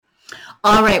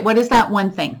All right. What is that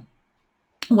one thing?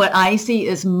 What I see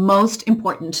is most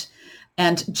important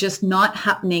and just not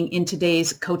happening in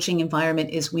today's coaching environment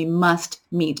is we must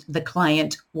meet the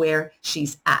client where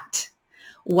she's at.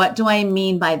 What do I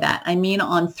mean by that? I mean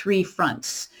on three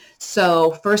fronts.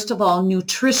 So first of all,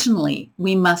 nutritionally,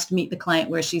 we must meet the client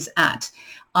where she's at.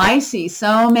 I see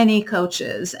so many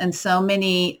coaches and so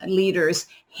many leaders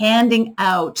handing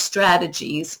out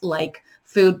strategies like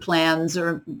food plans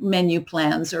or menu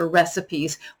plans or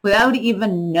recipes without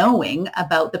even knowing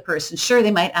about the person. Sure,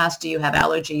 they might ask, do you have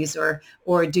allergies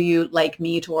or do you like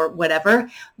meat or whatever?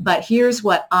 But here's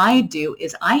what I do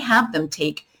is I have them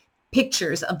take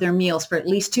pictures of their meals for at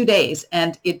least 2 days,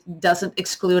 and it doesn't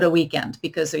exclude a weekend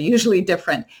because they're usually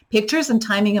different. Pictures and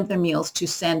timing of their meals to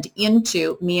send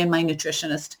into me and my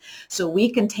nutritionist so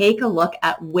we can take a look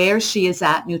at where she is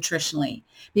at nutritionally,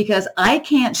 because I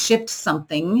can't shift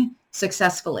something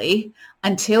successfully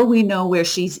until we know where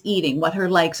she's eating, what her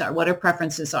likes are, what her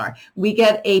preferences are. We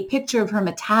get a picture of her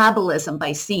metabolism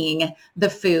by seeing the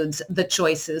foods, the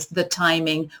choices, the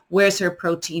timing, where's her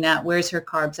protein at, where's her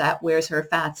carbs at, where's her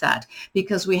fats at,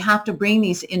 because we have to bring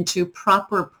these into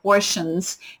proper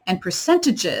portions and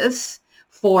percentages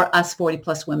for us 40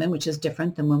 plus women, which is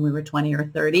different than when we were 20 or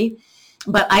 30.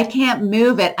 But I can't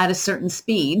move it at a certain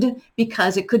speed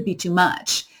because it could be too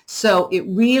much. So it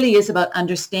really is about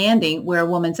understanding where a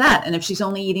woman's at. And if she's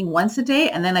only eating once a day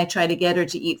and then I try to get her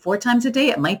to eat 4 times a day,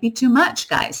 it might be too much,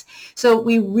 guys. So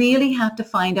we really have to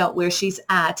find out where she's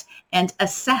at and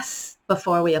assess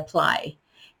before we apply.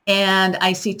 And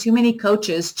I see too many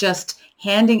coaches just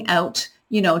handing out,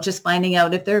 just finding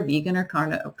out if they're vegan or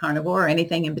carnivore or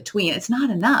anything in between. It's not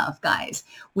enough, guys.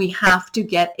 We have to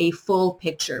get a full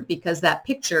picture because that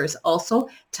picture is also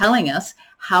telling us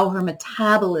how her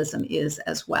metabolism is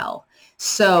as well.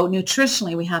 So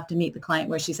nutritionally, we have to meet the client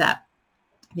where she's at.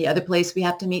 The other place we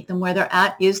have to meet them where they're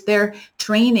at is their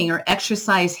training or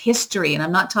exercise history. And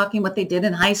I'm not talking what they did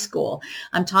in high school.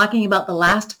 I'm talking about the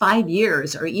last 5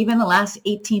 years or even the last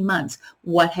 18 months.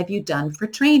 What have you done for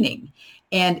training?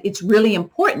 And it's really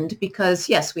important because,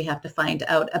 yes, we have to find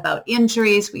out about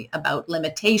injuries, about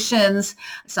limitations,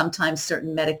 sometimes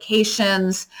certain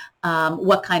medications.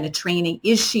 What kind of training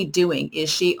is she doing? Is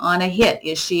she on a HIIT?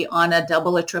 Is she on a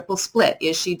double or triple split?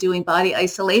 Is she doing body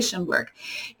isolation work?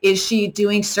 Is she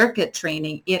doing circuit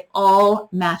training? It all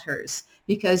matters.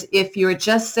 Because if you're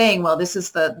just saying, well, this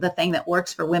is the thing that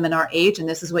works for women our age and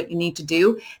this is what you need to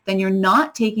do, then you're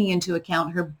not taking into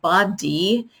account her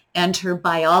body and her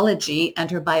biology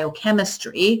and her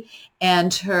biochemistry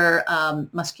and her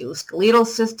musculoskeletal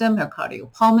system, her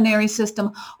cardiopulmonary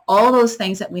system, all those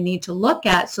things that we need to look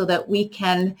at so that we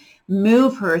can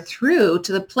move her through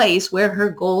to the place where her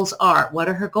goals are. What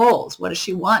are her goals? What does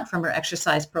she want from her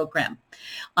exercise program?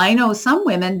 I know some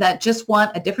women that just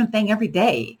want a different thing every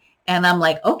day. And I'm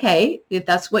like, okay, if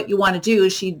that's what you want to do,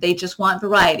 they just want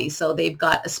variety. So they've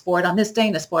got a sport on this day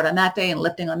and a sport on that day and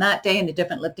lifting on that day and a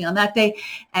different lifting on that day.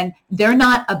 And they're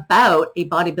not about a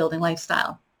bodybuilding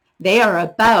lifestyle. They are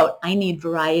about, I need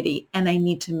variety and I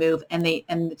need to move.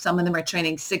 And some of them are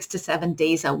training 6 to 7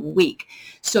 days a week.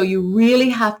 So you really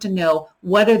have to know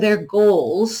what are their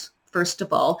goals, first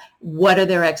of all, what are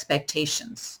their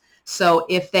expectations? So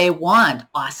if they want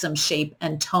awesome shape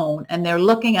and tone and they're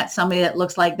looking at somebody that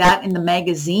looks like that in the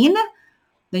magazine,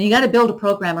 then you got to build a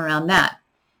program around that.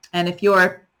 And if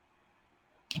you're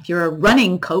a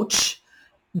running coach,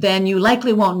 then you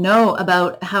likely won't know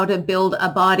about how to build a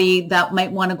body that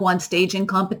might want to go on stage in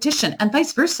competition and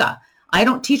vice versa. I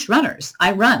don't teach runners.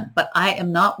 I run, but I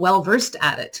am not well versed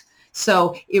at it.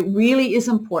 So it really is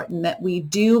important that we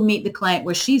do meet the client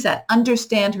where she's at,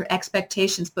 understand her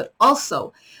expectations, but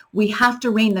also we have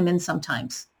to rein them in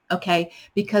sometimes, okay?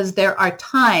 Because there are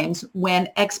times when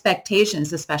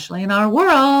expectations, especially in our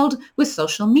world with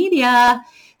social media,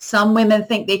 some women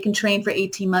think they can train for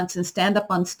 18 months and stand up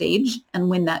on stage and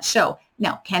win that show.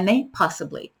 Now, can they?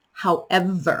 Possibly.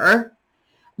 However,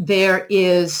 there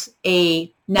is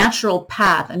a natural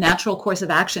path, a natural course of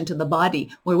action to the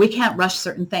body where we can't rush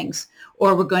certain things,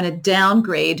 or we're going to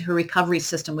downgrade her recovery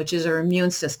system, which is her immune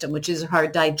system, which is her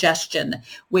digestion,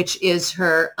 which is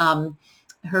her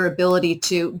ability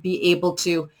to be able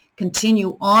to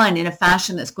continue on in a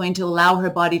fashion that's going to allow her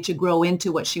body to grow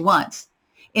into what she wants,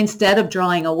 instead of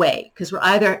drawing away, because we're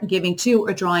either giving to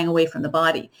or drawing away from the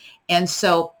body. And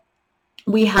so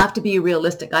we have to be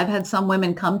realistic. I've had some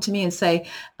women come to me and say,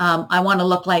 I want to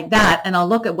look like that. And I'll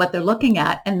look at what they're looking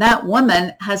at. And that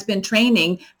woman has been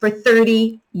training for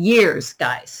 30 years,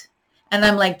 guys. And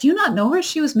I'm like, do you not know her?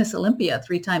 She was Miss Olympia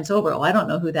 3 times over. Oh, I don't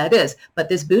know who that is. But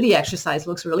this booty exercise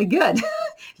looks really good.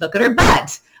 Look at her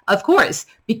butt. of course,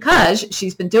 because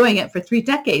she's been doing it for 3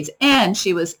 decades and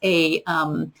she was a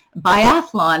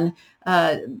biathlon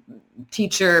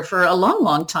teacher for a long,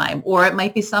 long time. Or it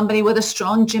might be somebody with a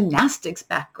strong gymnastics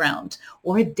background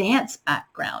or a dance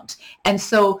background. And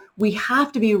so we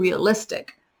have to be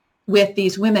realistic with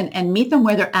these women and meet them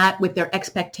where they're at with their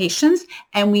expectations.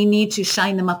 And we need to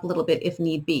shine them up a little bit if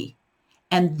need be.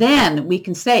 And then we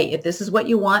can say, if this is what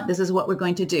you want, this is what we're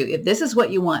going to do. If this is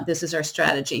what you want, this is our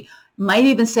strategy. Might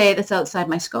even say that's outside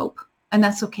my scope. And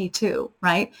that's okay too,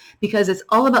 right? Because it's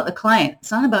all about the client.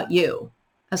 It's not about you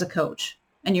as a coach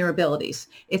and your abilities.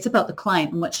 It's about the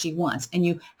client and what she wants. And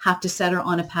you have to set her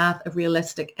on a path of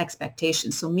realistic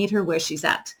expectations. So meet her where she's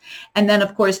at. And then,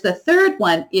 of course, the third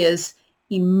one is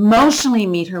emotionally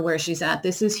meet her where she's at.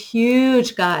 This is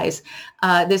huge, guys.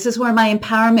 This is where my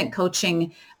empowerment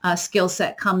coaching skill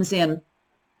set comes in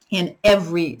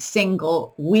every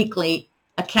single weekly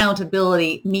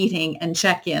accountability meeting and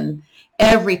check-in.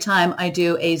 Every time I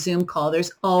do a Zoom call,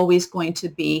 there's always going to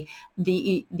be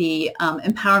the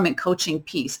empowerment coaching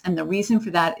piece. And the reason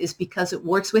for that is because it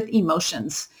works with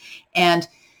emotions. And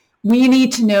we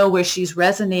need to know where she's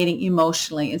resonating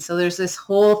emotionally. And so there's this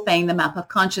whole thing, the map of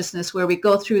consciousness, where we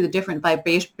go through the different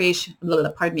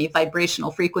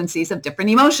vibrational frequencies of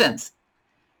different emotions,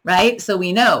 right? So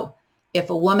we know if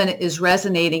a woman is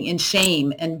resonating in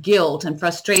shame and guilt and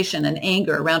frustration and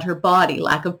anger around her body,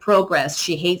 lack of progress,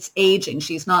 she hates aging,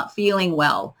 she's not feeling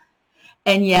well,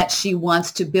 and yet she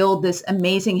wants to build this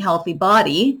amazing, healthy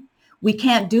body, we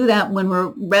can't do that when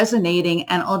we're resonating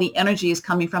and all the energy is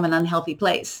coming from an unhealthy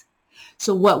place.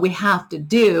 So what we have to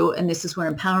do, and this is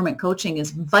where empowerment coaching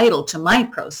is vital to my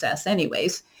process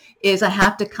anyways, is I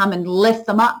have to come and lift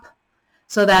them up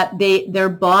so that their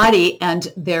body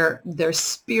and their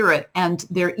spirit and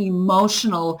their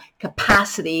emotional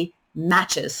capacity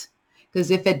matches. Because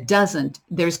if it doesn't,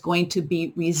 there's going to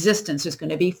be resistance. There's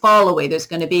going to be fall away. There's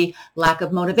going to be lack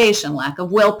of motivation, lack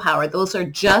of willpower. Those are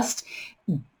just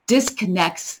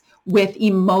disconnects with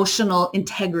emotional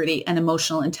integrity and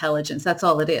emotional intelligence. That's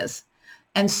all it is.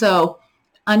 And so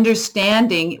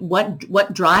understanding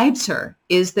what drives her.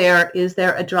 Is there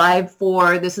a drive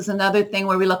for, this is another thing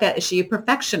where we look at, is she a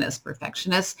perfectionist?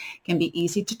 Perfectionists can be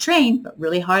easy to train, but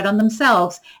really hard on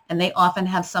themselves. And they often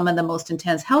have some of the most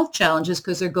intense health challenges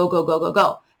because they're go, go, go, go,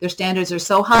 go. Their standards are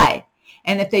so high.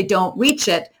 And if they don't reach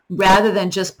it, rather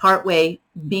than just partway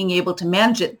being able to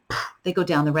manage it, they go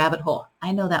down the rabbit hole.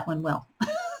 I know that one well.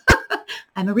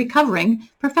 I'm a recovering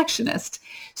perfectionist.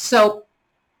 So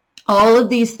all of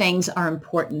these things are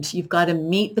important. You've got to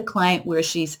meet the client where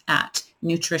she's at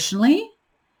nutritionally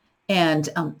and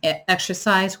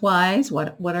exercise-wise.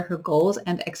 What are her goals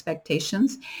and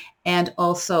expectations? And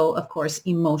also, of course,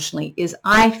 emotionally is,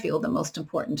 I feel, the most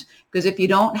important. Because if you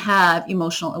don't have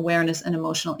emotional awareness and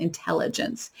emotional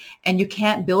intelligence, and you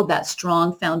can't build that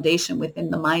strong foundation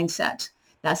within the mindset,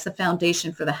 that's the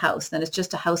foundation for the house. Then it's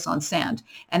just a house on sand.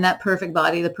 And that perfect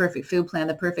body, the perfect food plan,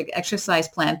 the perfect exercise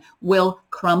plan will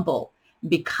crumble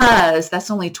because that's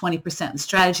only 20%. The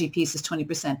strategy piece is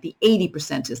 20%. The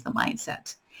 80% is the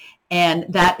mindset. And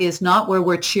that is not where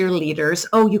we're cheerleaders.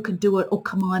 Oh, you can do it. Oh,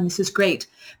 come on. This is great.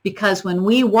 Because when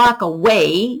we walk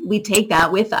away, we take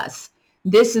that with us.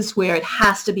 This is where it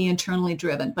has to be internally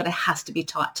driven, but it has to be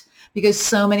taught because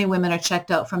so many women are checked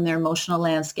out from their emotional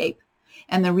landscape.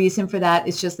 And the reason for that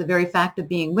is just the very fact of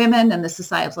being women and the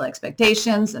societal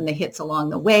expectations and the hits along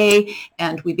the way.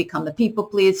 And we become the people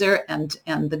pleaser and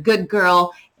the good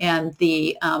girl and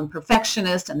the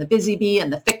perfectionist and the busy bee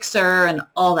and the fixer and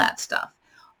all that stuff.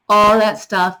 All that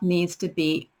stuff needs to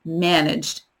be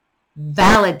managed,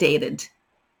 validated,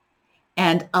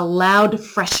 and allowed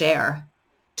fresh air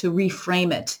to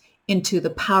reframe it into the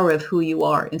power of who you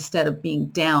are instead of being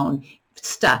down,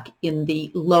 stuck in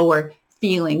the lower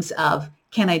feelings of,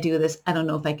 can I do this? I don't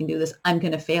know if I can do this. I'm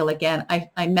going to fail again.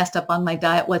 I messed up on my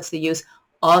diet. What's the use?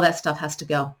 All that stuff has to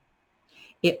go.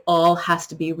 It all has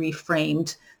to be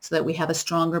reframed so that we have a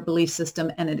stronger belief system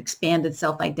and an expanded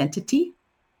self-identity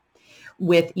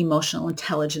with emotional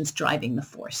intelligence driving the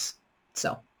force.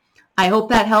 So I hope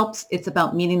that helps. It's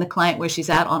about meeting the client where she's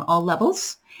at on all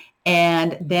levels.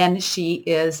 And then she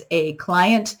is a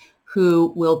client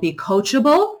who will be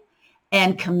coachable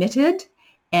and committed,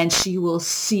 and she will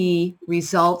see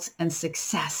results and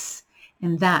success.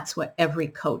 And that's what every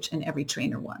coach and every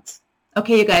trainer wants.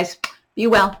 Okay, you guys, be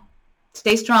well.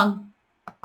 Stay strong.